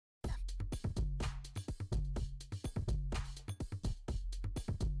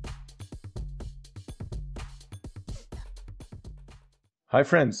Hi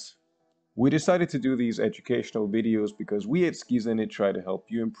friends! We decided to do these educational videos because we at Zenit try to help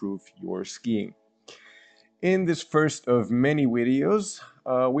you improve your skiing. In this first of many videos,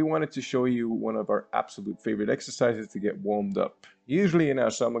 we wanted to show you one of our absolute favorite exercises to get warmed up. Usually in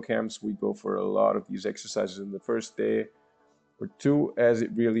our summer camps we go for a lot of these exercises in the first day or two, as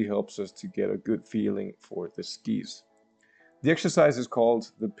it really helps us to get a good feeling for the skis. The exercise is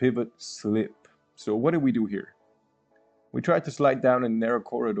called the pivot slip. So what do we do here? We try to slide down a narrow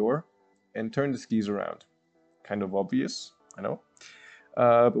corridor and turn the skis around. Kind of obvious, I know.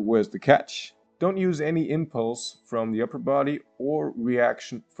 But where's the catch? Don't use any impulse from the upper body or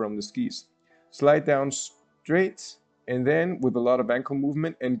reaction from the skis. Slide down straight, and then with a lot of ankle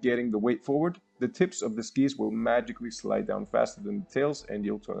movement and getting the weight forward, the tips of the skis will magically slide down faster than the tails and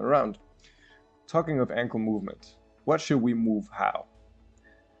you'll turn around. Talking of ankle movement, what should we move how?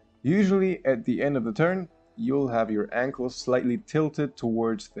 Usually at the end of the turn, you'll have your ankles slightly tilted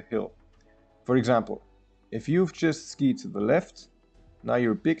towards the hill. For example, if you've just skied to the left, now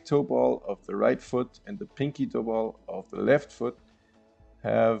your big toe ball of the right foot and the pinky toe ball of the left foot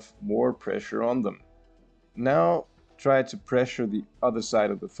have more pressure on them. Now try to pressure the other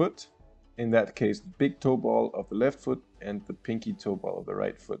side of the foot, in that case the big toe ball of the left foot and the pinky toe ball of the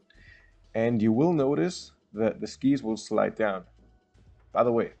right foot. And you will notice that the skis will slide down. By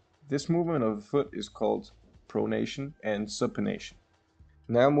the way, this movement of the foot is called pronation and supination.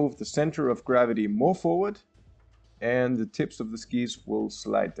 Now move the center of gravity more forward and the tips of the skis will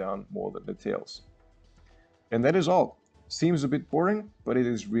slide down more than the tails. And that is all. Seems a bit boring, but it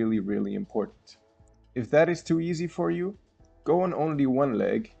is really important. If that is too easy for you, go on only one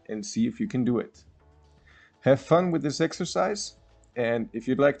leg and see if you can do it. Have fun with this exercise, and if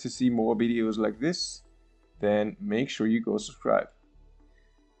you'd like to see more videos like this, then make sure you go subscribe.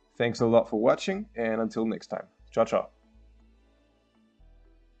 Thanks a lot for watching, and until next time. Ciao, ciao.